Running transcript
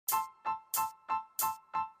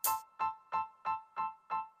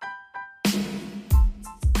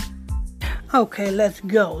Okay, let's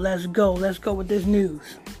go with this news.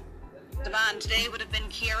 Devon, today would have been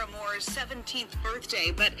Kierra Moore's 17th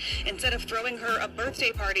birthday, but instead of throwing her a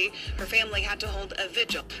birthday party, her family had to hold a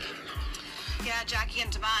vigil. Yeah, Jackie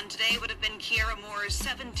and Devon, today would have been Kierra Moore's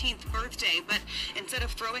 17th birthday, but instead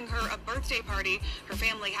of throwing her a birthday party, her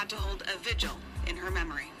family had to hold a vigil in her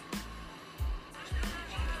memory.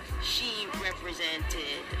 She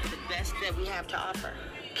represented the best that we have to offer.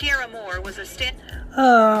 Kierra Moore was a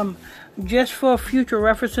just for future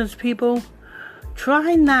references, people,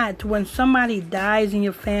 try not, when somebody dies in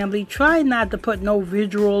your family, try not to put no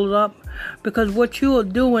visuals up, because what you are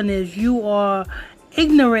doing is you are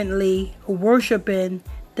ignorantly worshiping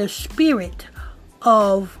the spirit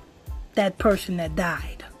of that person that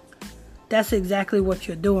died. That's exactly what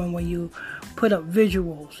you're doing when you put up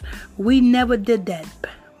visuals. We never did that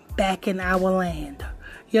back in our land.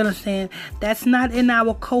 You understand? That's not in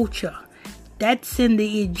our culture. That's in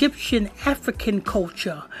the Egyptian African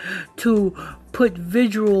culture, to put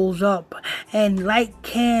visuals up and light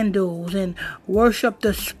candles and worship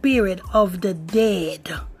the spirit of the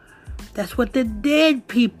dead. That's what dead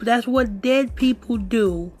people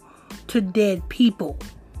do to dead people.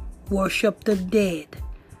 Worship the dead.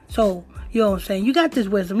 So, you know what I'm saying? You got this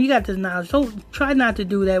wisdom. You got this knowledge. So try not to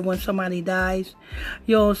do that when somebody dies.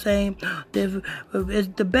 You know what I'm saying?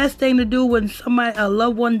 It's the best thing to do when a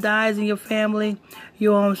loved one dies in your family.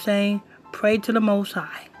 You know what I'm saying? Pray to the Most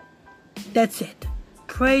High. That's it.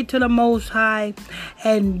 Pray to the Most High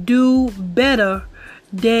and do better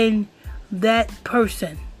than that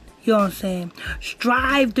person. You know what I'm saying?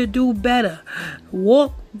 Strive to do better.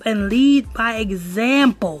 Walk and lead by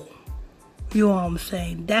example. You know what I'm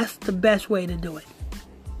saying? That's the best way to do it.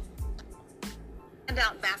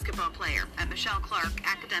 Standout basketball player at Michelle Clark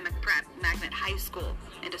Academic Prep Magnet High School,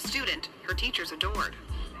 and a student her teachers adored.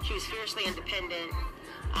 She was fiercely independent.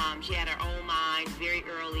 She had her own mind very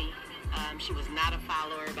early. She was not a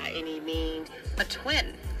follower by any means. A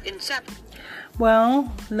twin, inseparable.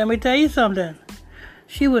 Well, let me tell you something.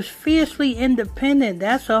 She was fiercely independent.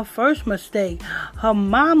 That's her first mistake. Her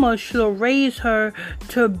mama should have raised her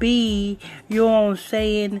to be, you know what I'm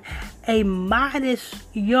saying, a modest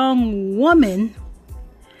young woman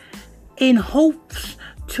in hopes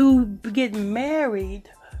to get married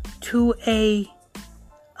to a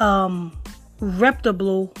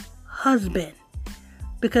reputable husband.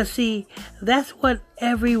 Because see, that's what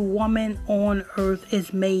every woman on earth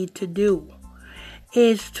is made to do.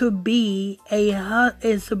 Is to be a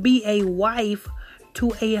wife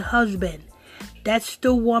to a husband. That's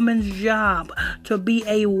the woman's job, to be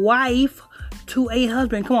a wife to a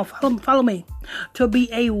husband. Come on, follow me. To be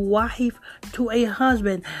a wife to a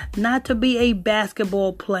husband, not to be a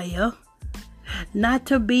basketball player, not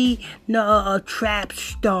to be a trap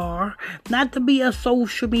star, not to be a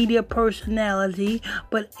social media personality,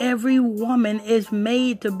 but every woman is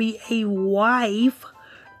made to be a wife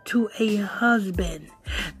to a husband.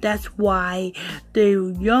 That's why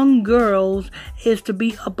the young girls is to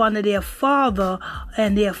be up under their father,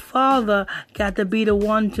 and their father got to be the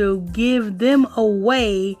one to give them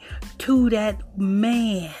away to that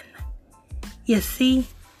man. You see?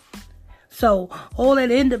 So all that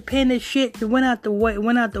independent shit went out the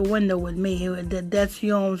window with me. That's, you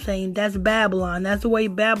know what I'm saying, that's Babylon. That's the way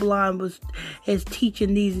Babylon is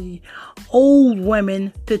teaching these old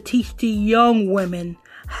women to teach the young women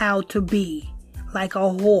how to be like a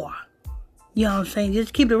whore. You know what I'm saying?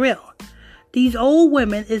 Just keep it real. These old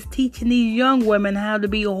women is teaching these young women how to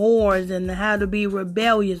be whores and how to be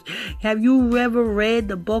rebellious. Have you ever read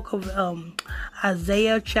the book of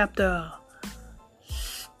Isaiah chapter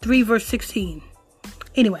 3 verse 16?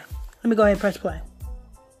 Anyway, let me go ahead and press play.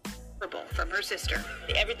 From her sister.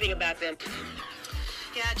 Everything about them.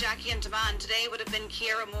 Yeah, Jackie and Devon, today would have been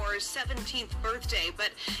Kierra Moore's 17th birthday, but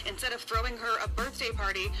instead of throwing her a birthday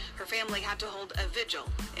party, her family had to hold a vigil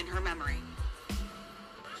in her memory.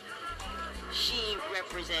 She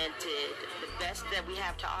represented the best that we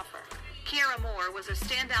have to offer. Kierra Moore was a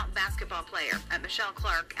standout basketball player at Michelle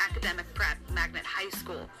Clark Academic Prep Magnet High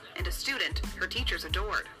School, and a student her teachers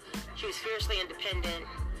adored. She was fiercely independent.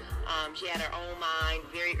 She had her own mind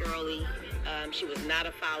very early. She was not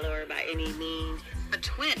a follower by any means. A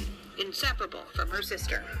twin, inseparable from her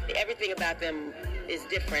sister. Everything about them is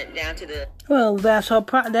different, down to the... Well, that's her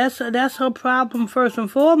problem first and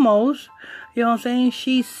foremost. You know what I'm saying?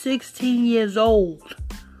 She's 16 years old.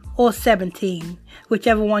 Or 17.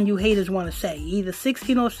 Whichever one you haters want to say. Either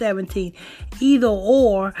 16 or 17. Either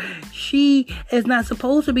or. She is not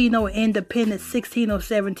supposed to be no independent 16 or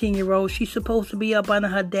 17 year old. She's supposed to be up under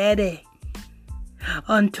her daddy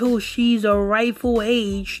until she's a rightful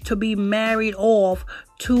age to be married off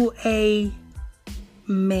to a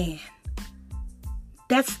man.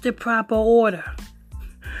 That's the proper order.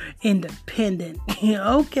 Independent.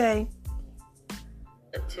 Okay.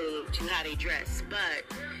 To how they dress,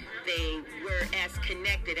 but they were as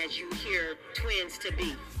connected as you hear twins to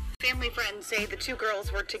be. Family friends say the two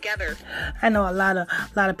girls were together. I know a lot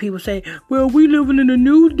of people say, well, we living in a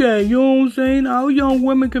new day, you know what I'm saying? Our young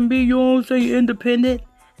women can be, you know what I'm saying, independent.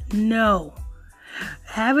 No.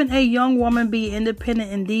 Having a young woman be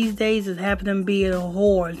independent in these days is having them be a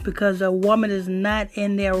whore, because a woman is not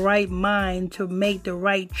in their right mind to make the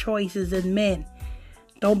right choices in men.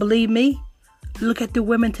 Don't believe me? Look at the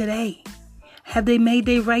women today. Have they made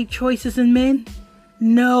their right choices in men?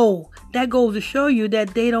 No. That goes to show you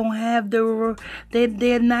that they don't have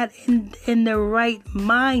they're not in the right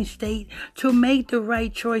mind state to make the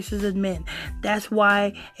right choices in men. That's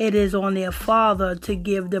why it is on their father to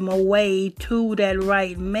give them away to that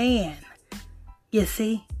right man. You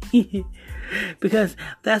see? Because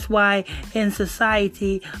that's why in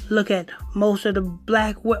society, look at most of the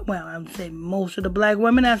black women, well, I'm saying most of the black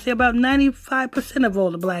women, I say about 95% of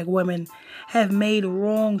all the black women have made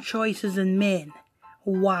wrong choices in men.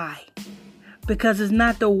 Why? Because it's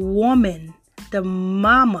not the woman, the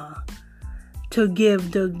mama, to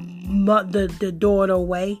give the daughter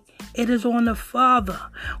away. It is on the father.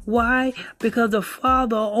 Why? Because the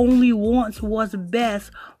father only wants what's best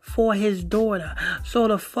for his daughter. So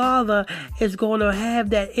the father is going to have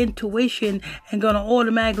that intuition and going to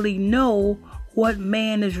automatically know what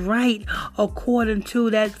man is right according to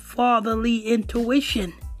that fatherly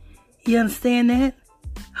intuition. You understand that?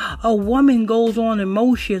 A woman goes on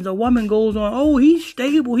emotions. A woman goes on, oh, he's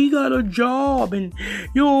stable. He got a job, and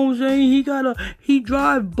you know what I'm saying? He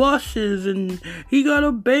drive buses, and he got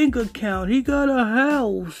a bank account. He got a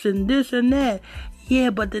house, and this and that. Yeah,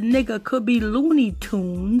 but the nigga could be Looney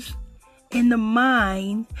Tunes in the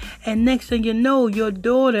mind, and next thing you know, your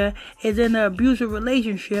daughter is in an abusive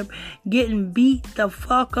relationship, getting beat the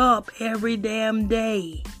fuck up every damn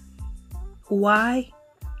day. Why?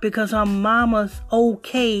 Because her mama's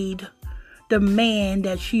okayed the man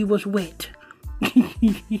that she was with.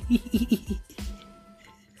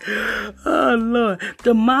 Oh, Lord.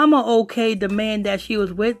 The mama okayed the man that she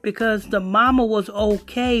was with because the mama was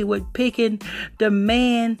okay with picking the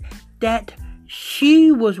man that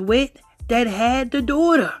she was with that had the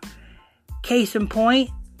daughter. Case in point,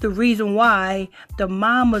 the reason why the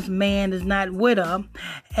mama's man is not with her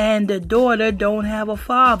and the daughter don't have a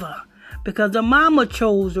father. Because the mama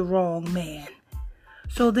chose the wrong man.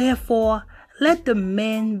 So therefore, let the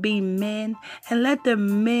men be men and let the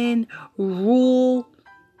men rule.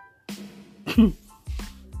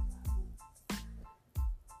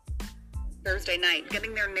 Thursday night,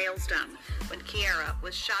 getting their nails done when Kierra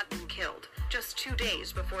was shot and killed just 2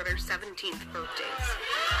 days before their 17th birthdays.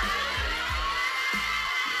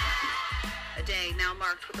 A day now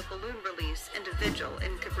marked with a balloon release and a vigil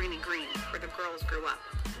in Cabrini Green, where the girls grew up.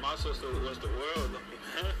 My sister was the world.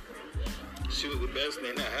 She was the best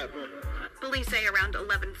thing that happened. Police say around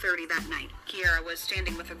 11:30 that night, Kierra was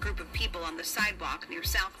standing with a group of people on the sidewalk near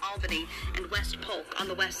South Albany and West Polk on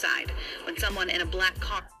the west side when someone in a black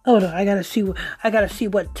car... Hold on, I gotta see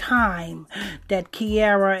what time that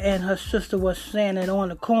Kierra and her sister was standing on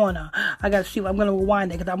the corner. I'm gonna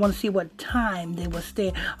rewind it because I want to see what time they were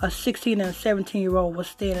standing. A 16 and a 17-year-old was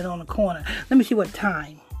standing on the corner. Let me see what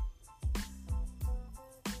time.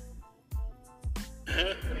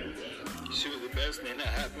 She was the best thing that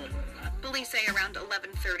happened. Police say around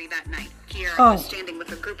 11:30 that night, Kierra was standing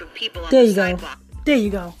with a group of people on there the you sidewalk. There you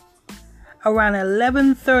go. Around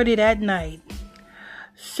 11:30 that night,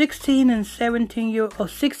 16 or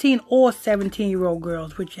 17-year-old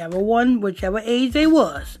girls, whichever age they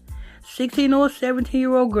was, 16 or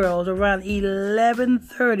 17-year-old girls around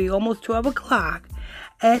 11:30, almost 12 o'clock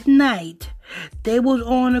at night, they was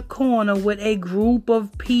on a corner with a group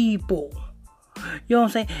of people. You know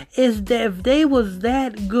what I'm saying? If they was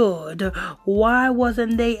that good, why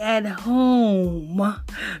wasn't they at home?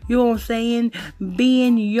 You know what I'm saying?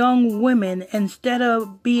 Being young women instead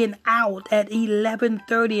of being out at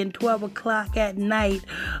 11:30 and 12 o'clock at night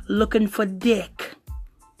looking for dick.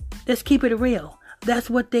 Let's keep it real. That's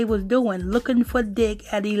what they was doing, looking for dick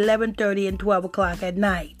at 11:30 and 12 o'clock at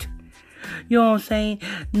night. You know what I'm saying?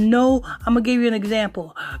 No, I'm going to give you an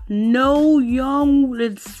example. No young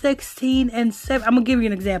 16 and 7. I'm going to give you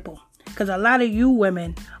an example. Because a lot of you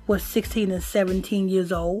women were 16 and 17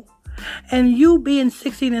 years old. And you being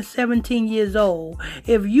 16 and 17 years old,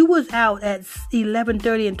 if you was out at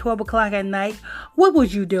 11:30 and 12 o'clock at night, what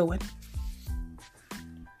was you doing?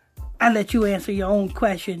 I let you answer your own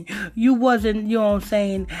question. You wasn't, you know what I'm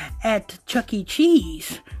saying, at Chuck E.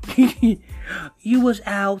 Cheese. You was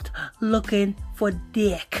out looking for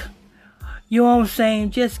dick. You know what I'm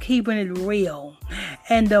saying? Just keeping it real.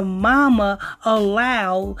 And the mama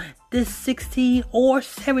allowed this 16 or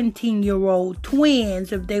 17-year-old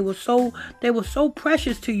twins, if they were so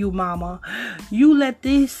precious to you, mama, you let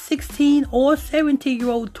these 16 or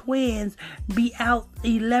 17-year-old twins be out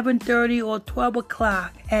 11:30 or 12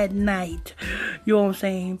 o'clock at night. You know what I'm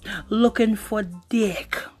saying? Looking for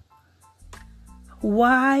dick.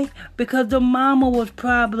 Why? Because the mama was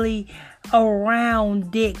probably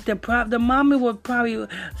around dick. The mama was probably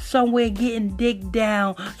somewhere getting dick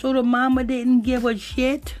down. So the mama didn't give a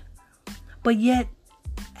shit. But yet,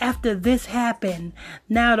 after this happened,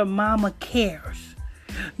 now the mama cares.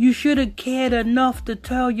 You should have cared enough to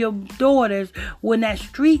tell your daughters when that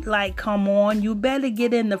street light come on, you better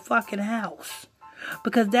get in the fucking house.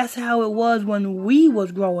 Because that's how it was when we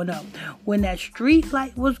was growing up. When that street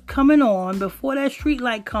light was coming on, before that street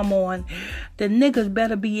light come on, the niggas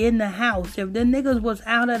better be in the house. If the niggas was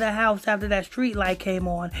out of the house after that street light came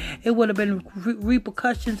on, it would have been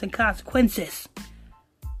repercussions and consequences.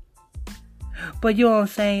 But you know what I'm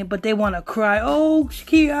saying? But they want to cry, oh,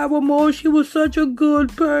 Kierra Moore, she was such a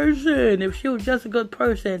good person. If she was just a good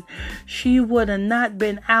person, she would have not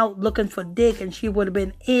been out looking for dick, and she would have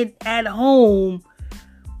been in at home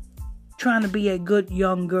trying to be a good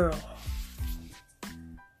young girl.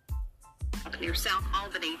 Near South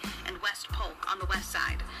Albany and West Polk on the west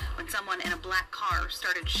side, when someone in a black car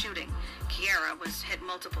started shooting. Kierra was hit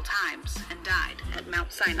multiple times and died at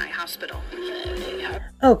Mount Sinai Hospital.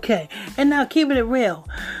 Okay, and now keeping it real.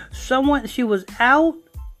 She was out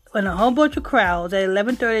in a whole bunch of crowds at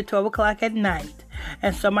 11:30, 12 o'clock at night,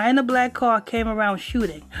 and somebody in a black car came around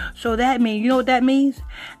shooting. So that means, you know what that means?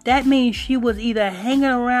 That means she was either hanging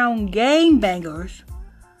around gangbangers,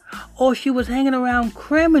 or she was hanging around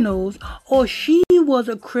criminals, or she was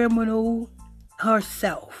a criminal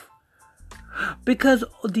herself. Because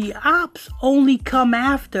the ops only come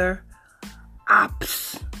after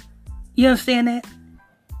ops. You understand that?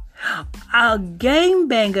 A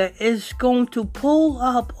gangbanger is going to pull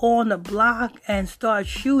up on the block and start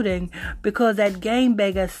shooting because that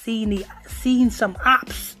gangbanger seen some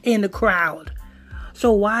ops in the crowd.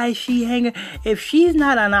 So why is she hanging? If she's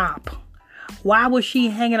not an op, why was she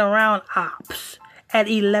hanging around ops at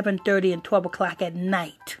 11:30 and 12 o'clock at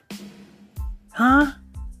night? Huh?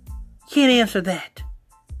 Can't answer that.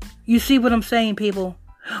 You see what I'm saying, people?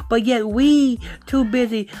 But yet we too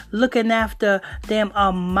busy looking after them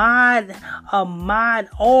Ahmaud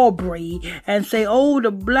Arbery and say, oh,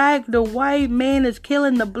 the white man is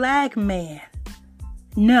killing the black man.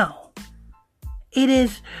 No. It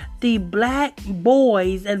is the black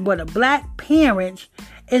boys and the black parents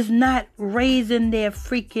is not raising their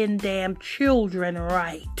freaking damn children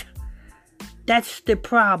right. That's the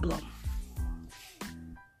problem.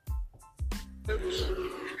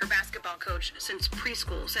 Her basketball coach since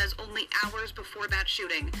preschool says only hours before that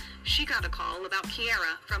shooting, she got a call about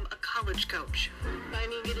Kierra from a college coach. I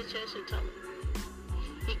didn't get a chance to tell him.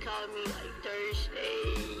 He called me like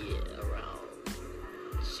Thursday around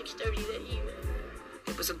 6:30 that evening.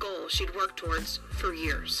 It was a goal she'd worked towards for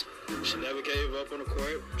years. She never gave up on the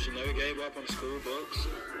court. She never gave up on school books.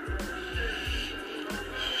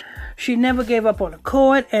 She never gave up on the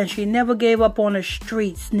court, and she never gave up on the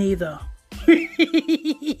streets neither.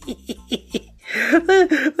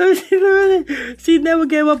 She never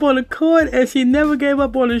gave up on the court, and she never gave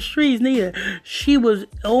up on the streets neither. She was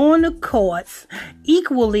on the courts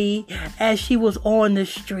equally as she was on the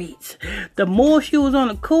streets. The more she was on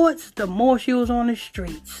the courts, the more she was on the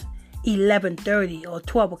streets. 11:30 or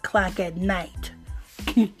 12 o'clock at night.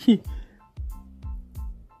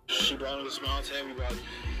 She brought a smile to everybody.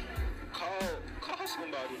 Call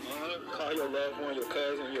somebody, man. Call your loved one, your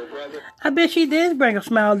cousin, your brother. I bet she did bring a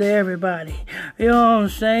smile to everybody. You know what I'm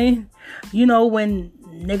saying? You know, when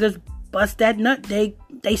niggas bust that nut, they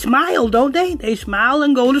smile, don't they? They smile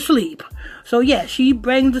and go to sleep. So, yeah, she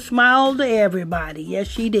brings a smile to everybody. Yes,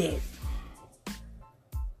 she did.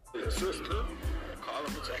 Your sister, call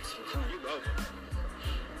her protection. You love her.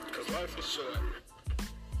 Because life is short.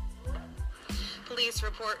 Police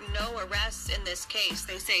report no arrests in this case.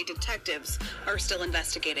 They say detectives are still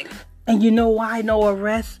investigating. And you know why no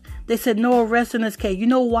arrest? They said no arrest in this case. You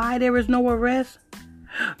know why there is no arrest?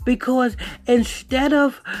 Because instead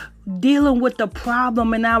of dealing with the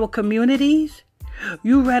problem in our communities,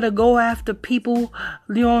 you rather go after people,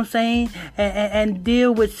 you know what I'm saying, and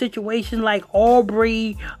deal with situations like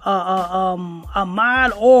Ahmaud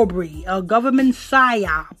Arbery, a government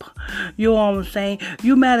psyop. You know what I'm saying?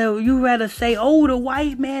 You rather say, oh, the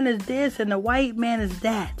white man is this and the white man is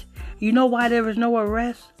that. You know why there is no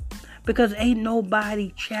arrest? Because ain't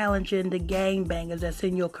nobody challenging the gangbangers that's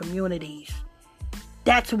in your communities.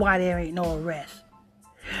 That's why there ain't no arrest.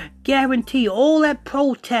 Guarantee all that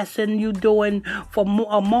protesting you doing for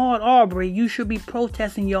Ahmaud Arbery, you should be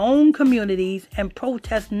protesting your own communities and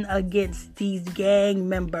protesting against these gang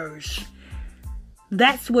members.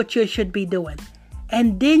 That's what you should be doing.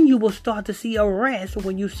 And then you will start to see arrests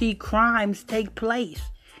when you see crimes take place.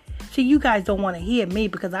 See, you guys don't want to hear me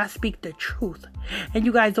because I speak the truth. And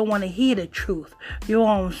you guys don't want to hear the truth. You know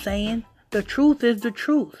what I'm saying? The truth is the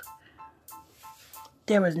truth.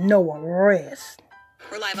 There is no arrest.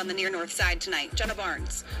 We're live on the near north side tonight. Jenna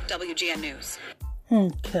Barnes, WGN News.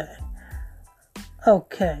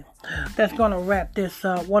 Okay. That's going to wrap this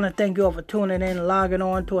up. Want to thank you all for tuning in and logging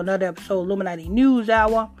on to another episode of Illuminati News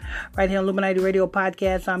Hour. Right here on Illuminati Radio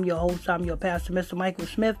Podcast. I'm your host. I'm your pastor, Mr. Michael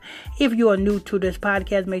Smith. If you are new to this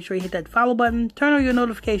podcast, make sure you hit that follow button. Turn on your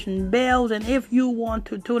notification bells. And if you want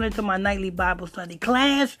to tune into my nightly Bible study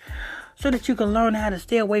class so that you can learn how to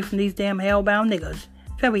stay away from these damn hellbound niggas,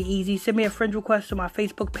 very easy. Send me a friend request to my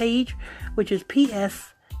Facebook page, which is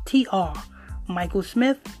PSTR Michael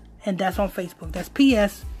Smith, and that's on Facebook. That's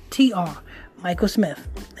PSTR Michael Smith,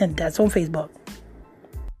 and that's on Facebook.